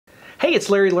Hey,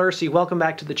 it's Larry Lursey. Welcome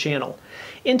back to the channel.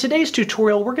 In today's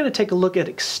tutorial, we're going to take a look at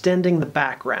extending the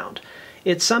background.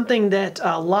 It's something that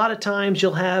a lot of times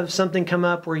you'll have something come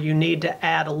up where you need to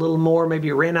add a little more. Maybe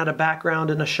you ran out of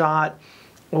background in a shot,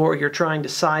 or you're trying to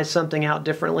size something out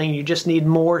differently and you just need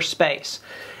more space.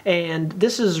 And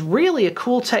this is really a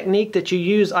cool technique that you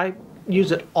use. I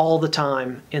use it all the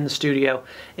time in the studio,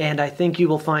 and I think you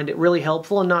will find it really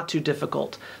helpful and not too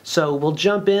difficult. So we'll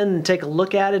jump in and take a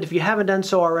look at it. If you haven't done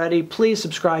so already, please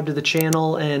subscribe to the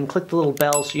channel and click the little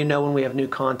bell so you know when we have new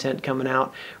content coming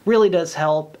out. Really does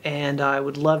help, and I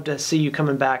would love to see you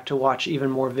coming back to watch even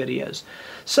more videos.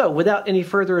 So without any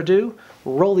further ado,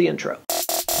 roll the intro.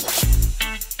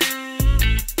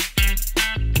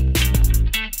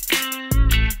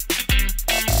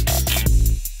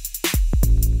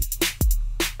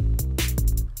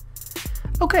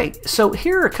 Okay, so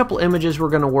here are a couple images we're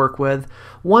going to work with.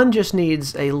 One just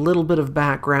needs a little bit of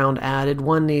background added,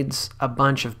 one needs a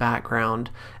bunch of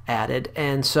background added,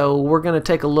 and so we're going to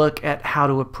take a look at how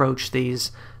to approach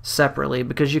these separately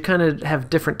because you kind of have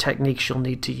different techniques you'll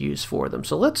need to use for them.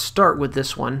 So let's start with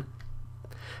this one.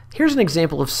 Here's an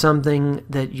example of something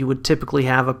that you would typically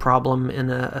have a problem in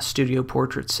a studio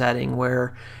portrait setting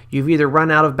where you've either run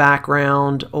out of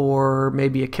background or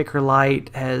maybe a kicker light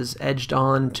has edged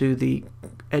on to the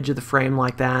edge of the frame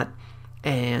like that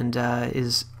and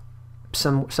is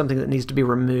something that needs to be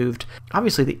removed.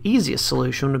 Obviously the easiest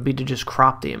solution would be to just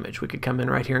crop the image. We could come in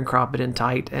right here and crop it in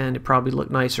tight and it probably look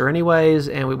nicer anyways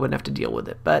and we wouldn't have to deal with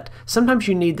it. But sometimes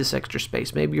you need this extra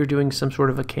space. Maybe you're doing some sort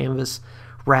of a canvas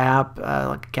wrap,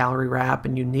 like a gallery wrap,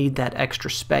 and you need that extra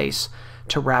space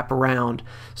to wrap around.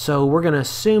 So we're going to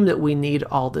assume that we need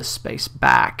all this space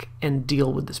back and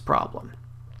deal with this problem.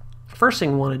 First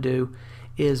thing we want to do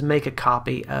is make a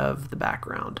copy of the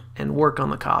background and work on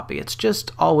the copy. It's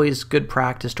just always good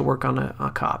practice to work on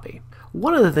a copy.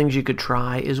 One of the things you could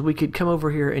try is we could come over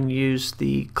here and use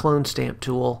the clone stamp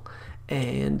tool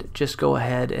and just go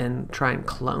ahead and try and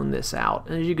clone this out.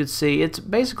 And as you can see, it's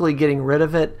basically getting rid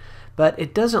of it, but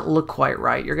it doesn't look quite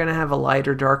right. You're going to have a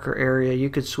lighter, darker area. You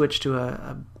could switch to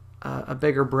a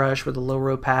bigger brush with a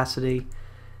lower opacity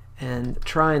and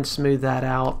try and smooth that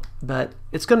out, but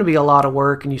it's going to be a lot of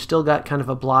work and you still got kind of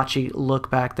a blotchy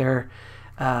look back there.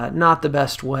 Not the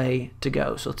best way to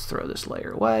go. So let's throw this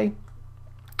layer away,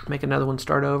 make another one,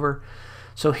 start over.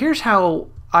 So here's how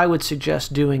I would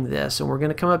suggest doing this, and we're going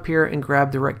to come up here and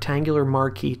grab the rectangular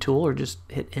marquee tool, or just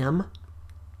hit M,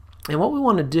 and what we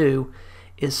want to do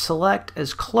is select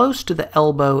as close to the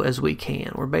elbow as we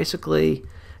can. We're basically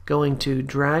going to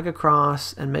drag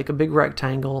across and make a big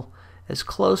rectangle as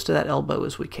close to that elbow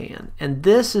as we can. And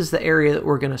this is the area that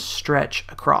we're going to stretch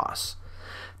across.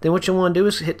 Then what you want to do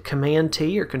is hit Command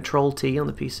T or Control T on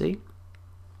the PC.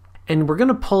 And we're going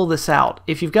to pull this out.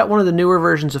 If you've got one of the newer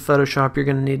versions of Photoshop, you're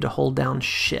going to need to hold down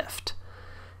Shift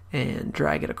and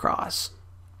drag it across.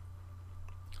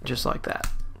 Just like that.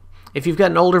 If you've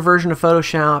got an older version of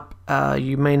Photoshop,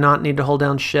 you may not need to hold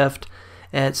down Shift.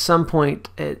 At some point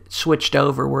it switched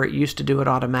over where it used to do it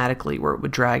automatically, where it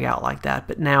would drag out like that,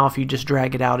 but now if you just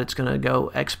drag it out, it's going to go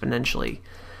exponentially.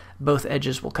 Both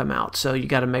edges will come out, so you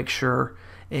got to make sure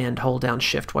and hold down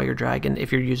Shift while you're dragging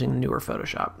if you're using newer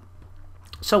Photoshop.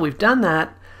 So we've done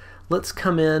that. Let's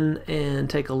come in and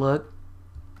take a look,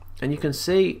 and you can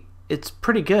see it's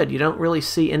pretty good. You don't really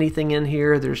see anything in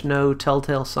here. There's no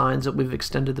telltale signs that we've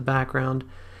extended the background,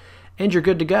 and you're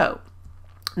good to go.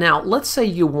 Now let's say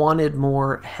you wanted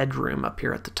more headroom up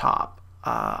here at the top.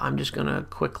 I'm just going to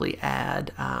quickly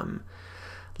add,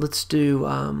 let's do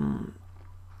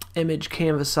image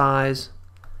canvas size,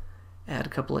 add a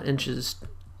couple of inches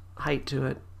height to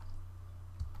it.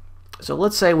 So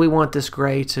let's say we want this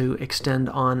gray to extend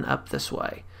on up this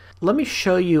way. Let me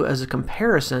show you as a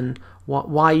comparison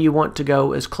why you want to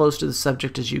go as close to the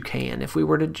subject as you can. If we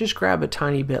were to just grab a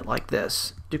tiny bit like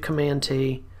this, do Command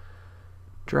T,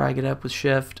 drag it up with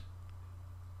Shift,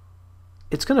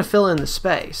 it's going to fill in the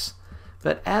space,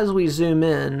 but as we zoom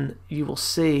in you will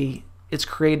see it's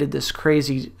created this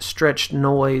crazy stretched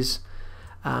noise,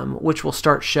 which will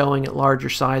start showing at larger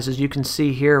sizes. You can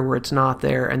see here where it's not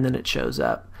there and then it shows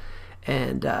up,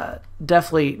 and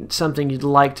definitely something you'd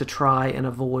like to try and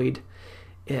avoid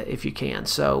if you can.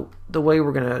 So the way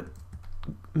we're going to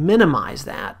minimize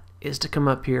that is to come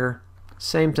up here,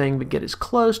 same thing, but get as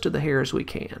close to the hair as we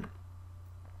can.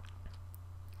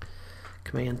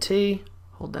 Command T,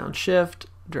 hold down Shift,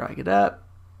 drag it up.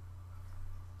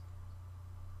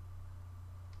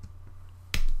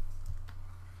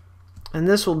 And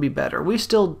this will be better. We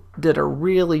still did a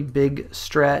really big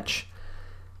stretch.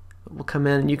 We'll come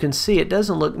in and you can see it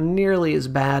doesn't look nearly as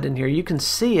bad in here. You can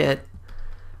see it,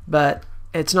 but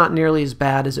it's not nearly as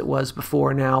bad as it was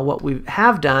before. Now, what we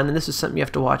have done, and this is something you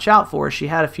have to watch out for, is she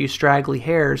had a few straggly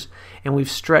hairs, and we've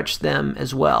stretched them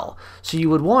as well. So you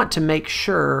would want to make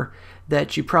sure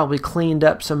that you probably cleaned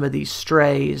up some of these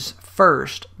strays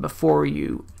first before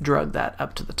you drug that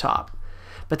up to the top.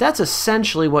 But that's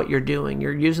essentially what you're doing.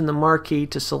 You're using the marquee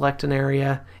to select an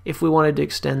area. If we wanted to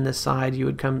extend this side, you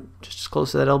would come just as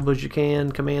close to that elbow as you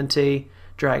can, Command-T,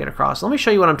 drag it across. Let me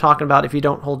show you what I'm talking about if you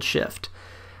don't hold Shift.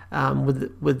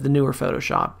 With the newer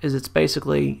Photoshop, is it's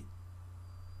basically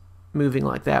moving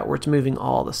like that, where it's moving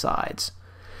all the sides.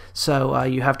 So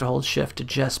you have to hold Shift to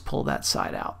just pull that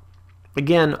side out.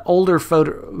 Again, older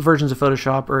versions of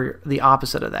Photoshop are the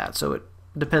opposite of that, so it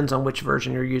depends on which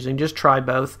version you're using. Just try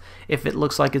both. If it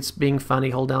looks like it's being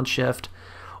funny, hold down Shift,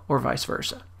 or vice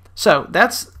versa. So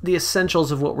that's the essentials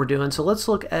of what we're doing. So let's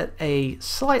look at a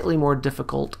slightly more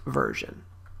difficult version.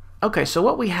 Okay, so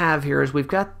what we have here is we've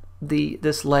got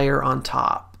this layer on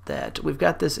top, that we've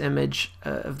got this image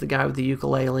of the guy with the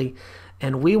ukulele,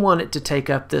 and we want it to take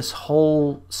up this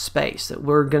whole space, that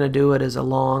we're going to do it as a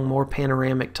long, more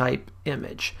panoramic type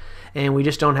image, and we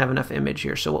just don't have enough image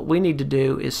here. So what we need to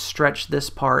do is stretch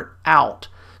this part out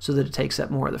so that it takes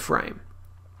up more of the frame.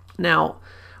 Now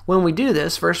when we do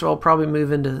this, first of all, probably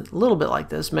move into a little bit like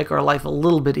this, make our life a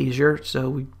little bit easier. So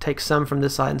we take some from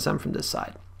this side and some from this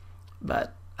side,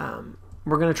 but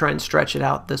we're going to try and stretch it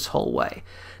out this whole way.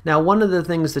 Now, one of the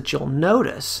things that you'll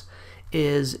notice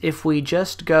is if we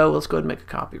just go, let's go ahead and make a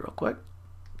copy real quick.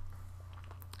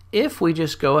 If we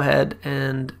just go ahead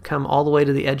and come all the way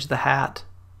to the edge of the hat,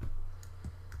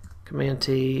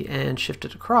 Command-T, and shift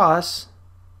it across,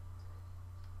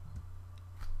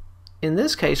 in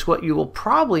this case, what you will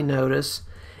probably notice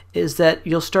is that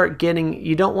you'll start getting,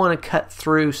 you don't want to cut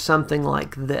through something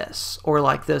like this, or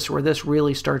like this, where this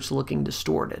really starts looking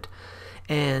distorted.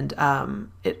 And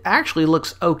it actually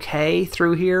looks okay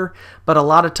through here, but a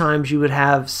lot of times you would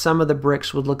have some of the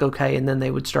bricks would look okay and then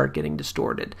they would start getting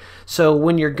distorted. So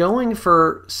when you're going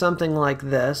for something like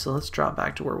this, so let's drop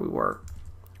back to where we were.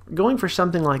 Going for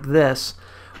something like this,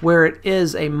 where it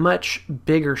is a much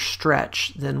bigger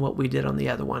stretch than what we did on the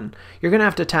other one, you're going to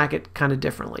have to attack it kind of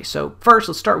differently. So first,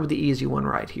 let's start with the easy one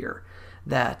right here.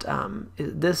 That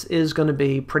this is going to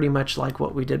be pretty much like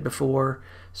what we did before.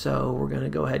 So we're going to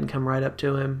go ahead and come right up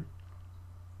to him,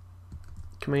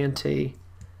 Command-T,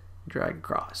 drag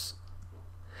across.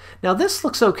 Now this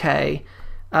looks okay.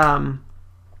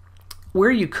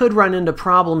 Where you could run into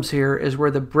problems here is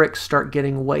where the bricks start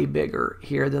getting way bigger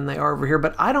here than they are over here,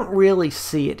 but I don't really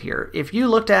see it here. If you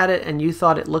looked at it and you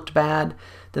thought it looked bad,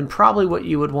 then probably what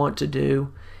you would want to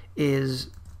do is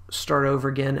start over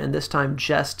again, and this time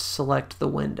just select the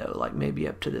window, like maybe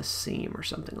up to this seam or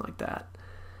something like that.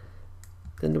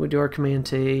 Then we do our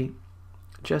Command-T,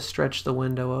 just stretch the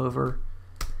window over.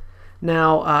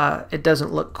 Now it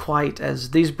doesn't look quite as,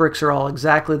 these bricks are all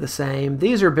exactly the same.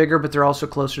 These are bigger, but they're also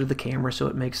closer to the camera, so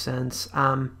it makes sense.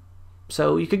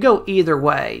 So you could go either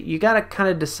way. You got to kind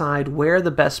of decide where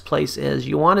the best place is.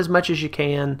 You want as much as you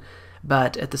can,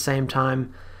 but at the same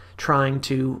time trying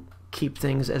to keep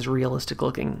things as realistic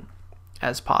looking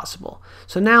as possible.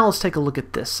 So now let's take a look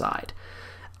at this side.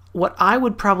 What I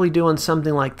would probably do on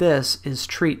something like this is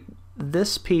treat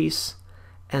this piece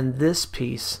and this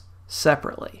piece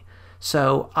separately.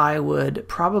 So I would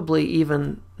probably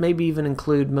maybe even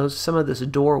include some of this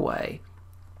doorway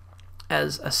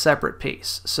as a separate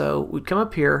piece. So we'd come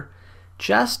up here,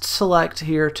 just select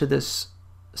here to this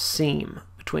seam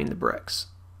between the bricks.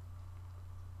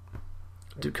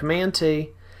 Do Command-T,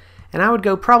 and I would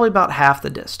go probably about half the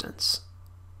distance.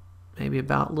 Maybe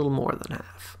about a little more than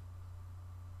half.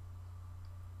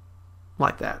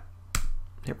 Like that.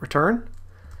 Hit return.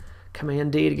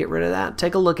 Command-D to get rid of that.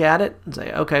 Take a look at it and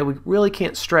say, okay, we really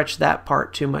can't stretch that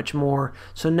part too much more.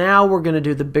 So now we're going to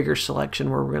do the bigger selection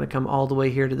where we're going to come all the way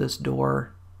here to this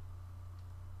door.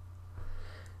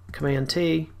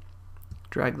 Command-T.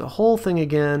 Drag the whole thing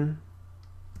again.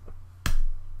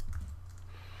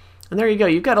 And there you go.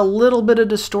 You've got a little bit of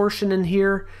distortion in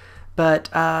here, but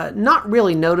not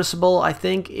really noticeable. I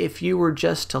think if you were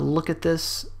just to look at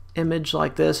this image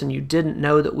like this and you didn't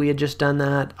know that we had just done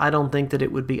that, I don't think that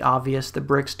it would be obvious. The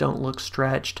bricks don't look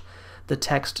stretched. The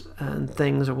text and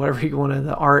things, or whatever you want to,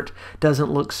 the art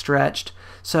doesn't look stretched.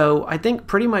 So I think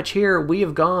pretty much here we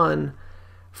have gone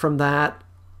from that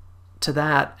to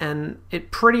that, and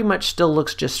it pretty much still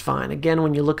looks just fine. Again,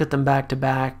 when you look at them back to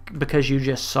back, because you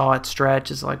just saw it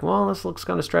stretch, it's like, well, this looks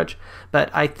kind of stretched.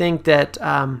 But I think that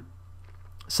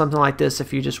something like this,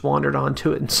 if you just wandered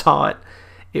onto it and saw it,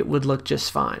 it would look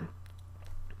just fine.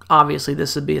 Obviously,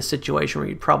 this would be a situation where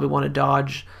you'd probably want to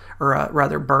dodge, or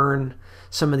rather burn,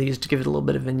 some of these to give it a little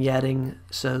bit of vignetting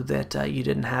so that you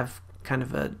didn't have kind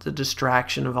of the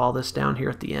distraction of all this down here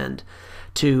at the end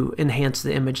to enhance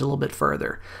the image a little bit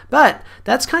further. But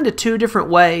that's kind of two different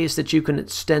ways that you can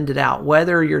extend it out,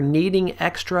 whether you're needing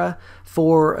extra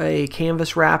for a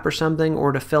canvas wrap or something,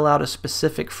 or to fill out a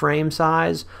specific frame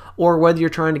size, or whether you're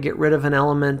trying to get rid of an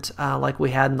element like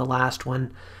we had in the last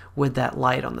one with that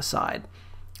light on the side.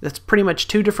 That's pretty much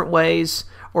two different ways,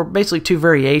 or basically two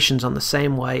variations on the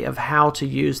same way of how to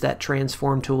use that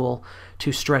transform tool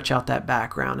to stretch out that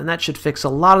background. And that should fix a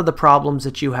lot of the problems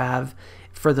that you have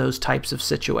for those types of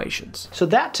situations. So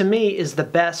that to me is the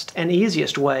best and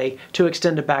easiest way to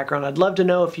extend a background. I'd love to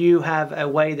know if you have a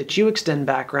way that you extend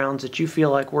backgrounds that you feel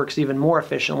like works even more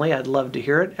efficiently. I'd love to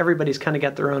hear it. Everybody's kind of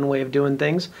got their own way of doing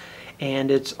things,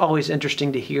 and it's always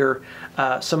interesting to hear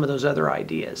some of those other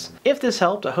ideas. If this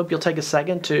helped, I hope you'll take a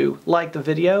second to like the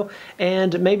video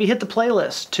and maybe hit the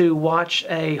playlist to watch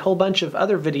a whole bunch of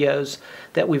other videos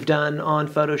that we've done on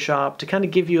Photoshop to kind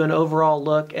of give you an overall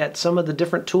look at some of the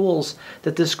different tools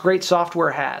that this great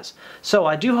software has. So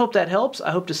I do hope that helps.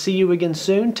 I hope to see you again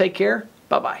soon. Take care.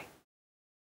 Bye-bye.